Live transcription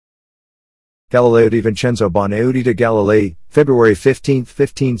Galileo di Vincenzo Bonaiuti to Galilei, February 15,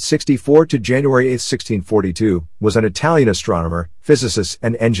 1564 to January 8, 1642, was an Italian astronomer, physicist,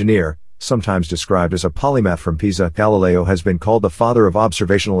 and engineer, sometimes described as a polymath from Pisa. Galileo has been called the father of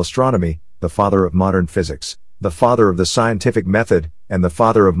observational astronomy, the father of modern physics, the father of the scientific method, and the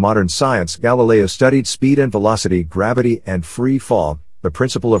father of modern science. Galileo studied speed and velocity, gravity and free fall, the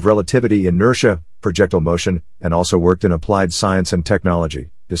principle of relativity, inertia, projectile motion, and also worked in applied science and technology,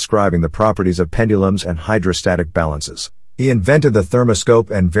 describing the properties of pendulums and hydrostatic balances. He invented the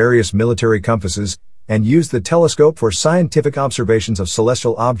thermoscope and various military compasses, and used the telescope for scientific observations of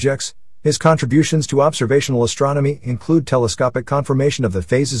celestial objects. His contributions to observational astronomy include telescopic confirmation of the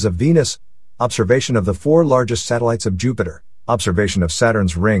phases of Venus, observation of the 4 largest satellites of Jupiter, observation of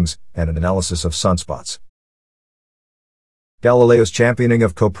Saturn's rings, and an analysis of sunspots. Galileo's championing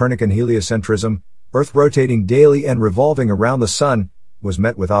of Copernican heliocentrism, Earth rotating daily and revolving around the Sun, was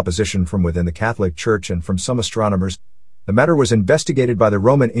met with opposition from within the Catholic Church and from some astronomers. The matter was investigated by the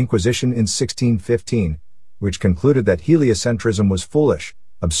Roman Inquisition in 1615, which concluded that heliocentrism was foolish,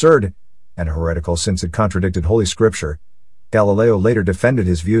 absurd, and heretical since it contradicted Holy Scripture. Galileo later defended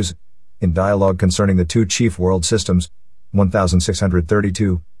his views in Dialogue Concerning the Two Chief World Systems,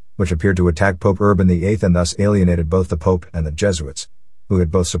 1632, which appeared to attack Pope Urban VIII and thus alienated both the Pope and the Jesuits, who had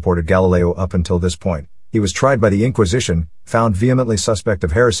both supported Galileo up until this point. He was tried by the Inquisition, found vehemently suspect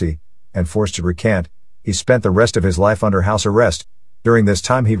of heresy, and forced to recant. He spent the rest of his life under house arrest. During this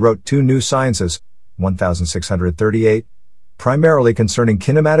time he wrote 2 new sciences, 1638, primarily concerning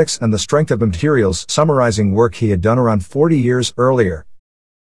kinematics and the strength of materials, summarizing work he had done around 40 years earlier.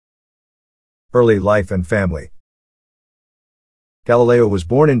 Early life and family. Galileo was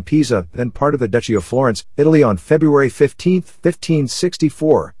born in Pisa, then part of the Duchy of Florence, Italy, on February 15,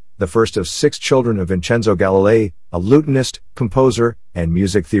 1564. The first of 6 children of Vincenzo Galilei, a lutenist, composer, and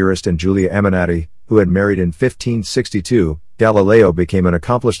music theorist, and Giulia Eminati, who had married in 1562. Galileo became an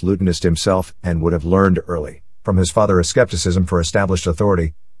accomplished lutenist himself and would have learned early from his father a skepticism for established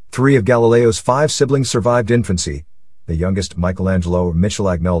authority. 3 of Galileo's 5 siblings survived infancy. The youngest,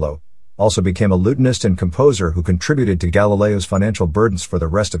 Michelagnolo, also became a lutenist and composer who contributed to Galileo's financial burdens for the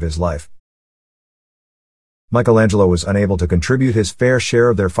rest of his life. Michelangelo was unable to contribute his fair share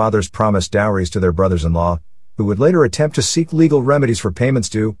of their father's promised dowries to their brothers-in-law, who would later attempt to seek legal remedies for payments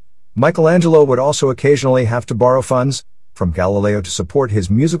due. Michelangelo would also occasionally have to borrow funds from Galileo to support his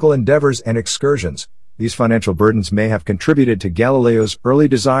musical endeavors and excursions. These financial burdens may have contributed to Galileo's early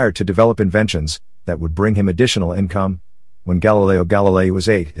desire to develop inventions that would bring him additional income. When Galileo Galilei was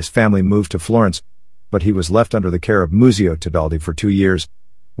 8, his family moved to Florence, but he was left under the care of Muzio Tebaldi for 2 years.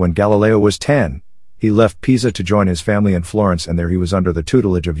 When Galileo was 10, he left Pisa to join his family in Florence, and there he was under the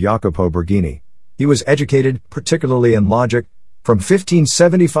tutelage of Jacopo Borghini. He was educated, particularly in logic, from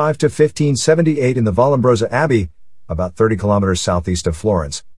 1575 to 1578 in the Vallombrosa Abbey, about 30 kilometers southeast of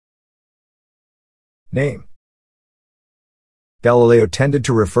Florence. Name. Galileo tended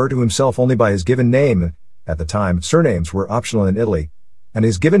to refer to himself only by his given name. At the time, surnames were optional in Italy, and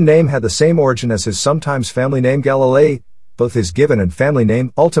his given name had the same origin as his sometimes family name Galilei. Both his given and family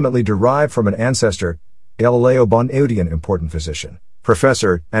name ultimately derived from an ancestor, Galileo Bonaiuti, an important physician,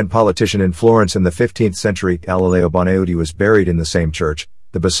 professor, and politician in Florence in the 15th century. Galileo Bonaiuti was buried in the same church,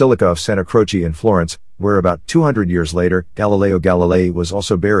 the Basilica of Santa Croce in Florence, where about 200 years later, Galileo Galilei was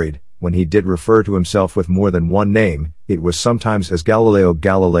also buried. When he did refer to himself with more than one name, it was sometimes as Galileo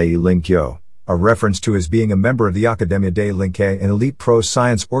Galilei Linceo, a reference to his being a member of the Accademia dei Lincei, an elite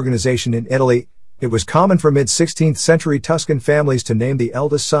pro-science organization in Italy. It was common for mid-16th century Tuscan families to name the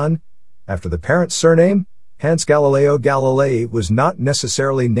eldest son after the parent's surname. Hence Galileo Galilei was not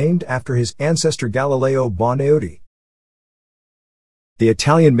necessarily named after his ancestor Galileo Bonaiuti. The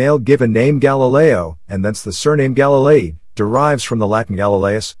Italian male given name Galileo, and thence the surname Galilei, derives from the Latin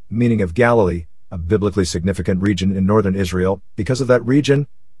Galileus, meaning of Galilee, a biblically significant region in northern Israel. Because of that region,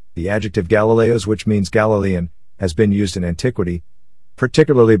 the adjective Galileos, which means Galilean, has been used in antiquity,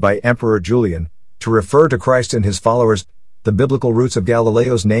 particularly by Emperor Julian, to refer to Christ and his followers. The biblical roots of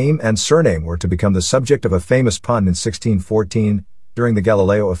Galileo's name and surname were to become the subject of a famous pun in 1614, during the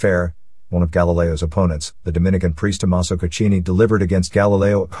Galileo affair. One of Galileo's opponents, the Dominican priest Tommaso Caccini, delivered against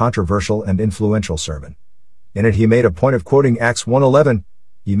Galileo a controversial and influential sermon. In it he made a point of quoting Acts 1:11,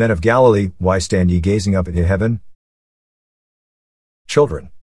 "Ye men of Galilee, why stand ye gazing up into heaven?" Children.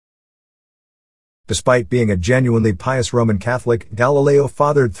 Despite being a genuinely pious Roman Catholic, Galileo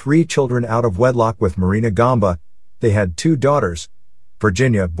fathered 3 children out of wedlock with Marina Gamba. They had 2 daughters,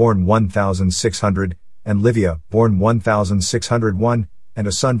 Virginia, born 1600, and Livia, born 1601, and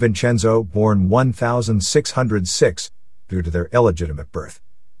a son, Vincenzo, born 1606, due to their illegitimate birth.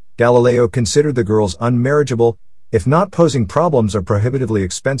 Galileo considered the girls unmarriageable, if not posing problems of prohibitively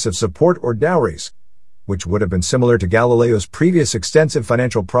expensive support or dowries, which would have been similar to Galileo's previous extensive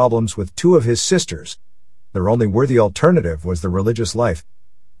financial problems with two of his sisters. Their only worthy alternative was the religious life.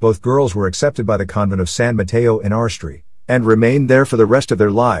 Both girls were accepted by the convent of San Matteo in Arstri, and remained there for the rest of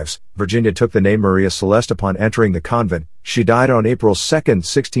their lives. Virginia took the name Maria Celeste upon entering the convent. She died on April 2,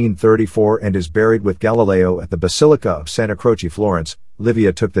 1634, and is buried with Galileo at the Basilica of Santa Croce, Florence.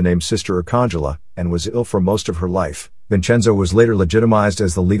 Livia took the name Sister Arcangela, and was ill for most of her life. Vincenzo was later legitimized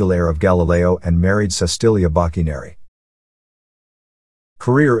as the legal heir of Galileo and married Sestilia Bocchinieri.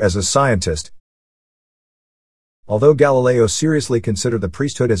 Career as a scientist. Although Galileo seriously considered the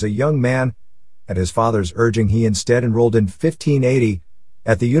priesthood as a young man, at his father's urging he instead enrolled in 1580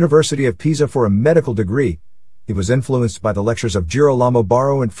 at the University of Pisa for a medical degree. He was influenced by the lectures of Girolamo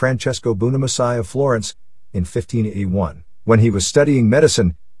Barro and Francesco Buonamassa of Florence. In 1581, when he was studying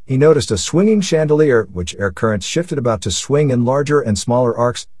medicine, he noticed a swinging chandelier, which air currents shifted about to swing in larger and smaller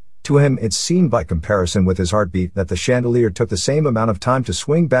arcs. To him it seemed by comparison with his heartbeat that the chandelier took the same amount of time to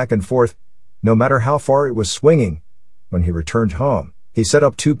swing back and forth, no matter how far it was swinging. When he returned home, he set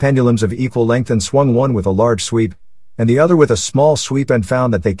up two pendulums of equal length and swung one with a large sweep, and the other with a small sweep, and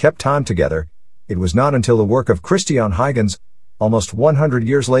found that they kept time together. It was not until the work of Christian Huygens, almost 100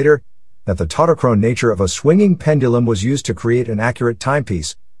 years later, that the tautochrone nature of a swinging pendulum was used to create an accurate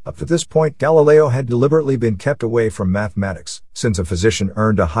timepiece. Up to this point, Galileo had deliberately been kept away from mathematics, since a physician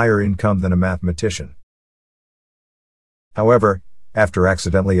earned a higher income than a mathematician. However, after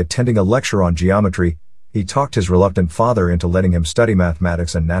accidentally attending a lecture on geometry, he talked his reluctant father into letting him study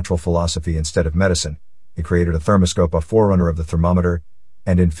mathematics and natural philosophy instead of medicine. He created a thermoscope, a forerunner of the thermometer,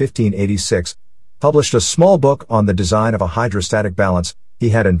 and in 1586, published a small book on the design of a hydrostatic balance he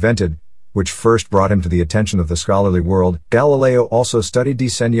had invented, which first brought him to the attention of the scholarly world. Galileo also studied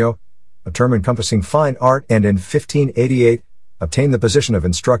disegno, a term encompassing fine art, and in 1588, obtained the position of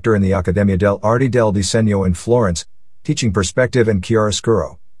instructor in the Accademia delle Arti del Disegno in Florence, teaching perspective and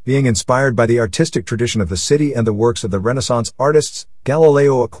chiaroscuro. Being inspired by the artistic tradition of the city and the works of the Renaissance artists,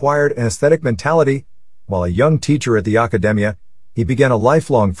 Galileo acquired an aesthetic mentality. While a young teacher at the Accademia, he began a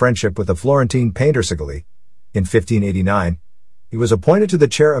lifelong friendship with the Florentine painter Sigilli. In 1589, he was appointed to the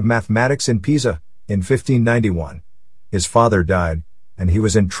chair of mathematics in Pisa. In 1591, his father died, and he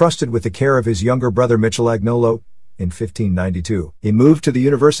was entrusted with the care of his younger brother Michelagnolo. In 1592, he moved to the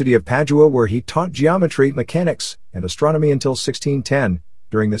University of Padua, where he taught geometry, mechanics, and astronomy until 1610.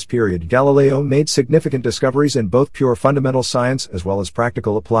 During this period, Galileo made significant discoveries in both pure fundamental science as well as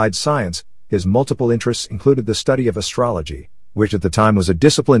practical applied science. His multiple interests included the study of astrology, which at the time was a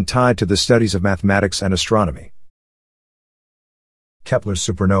discipline tied to the studies of mathematics and astronomy. Kepler's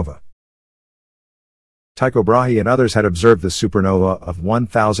supernova. Tycho Brahe and others had observed the supernova of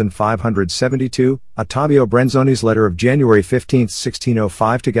 1572. Ottavio Brenzoni's letter of January 15,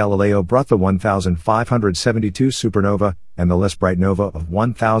 1605 to Galileo brought the 1572 supernova, and the less bright nova of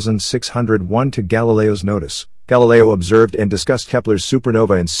 1601 to Galileo's notice. Galileo observed and discussed Kepler's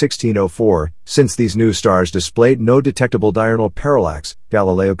supernova in 1604. Since these new stars displayed no detectable diurnal parallax,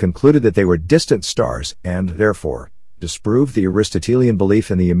 Galileo concluded that they were distant stars and, therefore, disproved the Aristotelian belief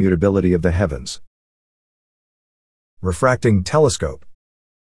in the immutability of the heavens. Refracting telescope.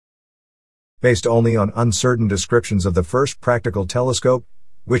 Based only on uncertain descriptions of the first practical telescope,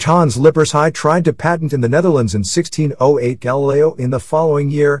 which Hans Lippershey tried to patent in the Netherlands in 1608, Galileo, in the following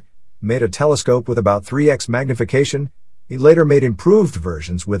year, made a telescope with about 3x magnification. He later made improved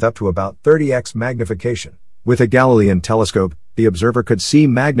versions with up to about 30x magnification. With a Galilean telescope, the observer could see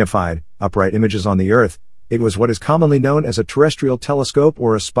magnified, upright images on the Earth. It was what is commonly known as a terrestrial telescope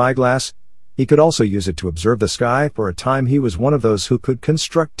or a spyglass. He could also use it to observe the sky. For a time he was one of those who could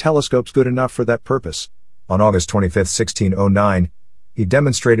construct telescopes good enough for that purpose. On August 25, 1609, he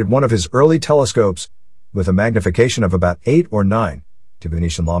demonstrated one of his early telescopes, with a magnification of about 8 or 9, to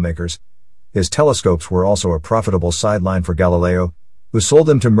Venetian lawmakers. His telescopes were also a profitable sideline for Galileo, who sold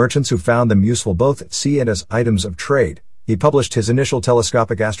them to merchants who found them useful both at sea and as items of trade. He published his initial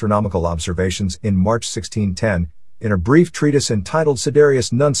telescopic astronomical observations in March 1610, in a brief treatise entitled Sidereus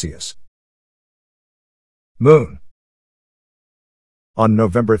Nuncius. Moon. On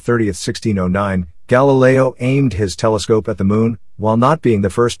November 30, 1609, Galileo aimed his telescope at the moon. While not being the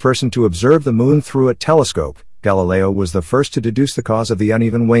first person to observe the moon through a telescope, Galileo was the first to deduce the cause of the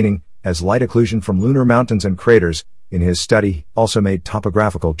uneven waning, as light occlusion from lunar mountains and craters. In his study, he also made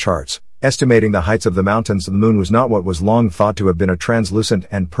topographical charts, estimating the heights of the mountains. The moon was not what was long thought to have been a translucent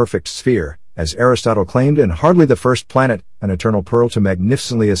and perfect sphere, as Aristotle claimed, and hardly the first planet, an eternal pearl to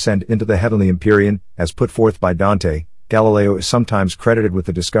magnificently ascend into the heavenly empyrean, as put forth by Dante. Galileo is sometimes credited with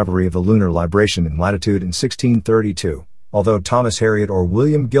the discovery of the lunar libration in latitude in 1632. Although Thomas Harriot or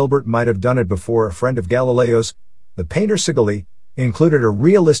William Gilbert might have done it before a friend of Galileo's, the painter Segali included a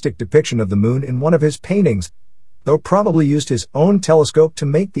realistic depiction of the moon in one of his paintings, though probably used his own telescope to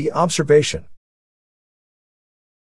make the observation.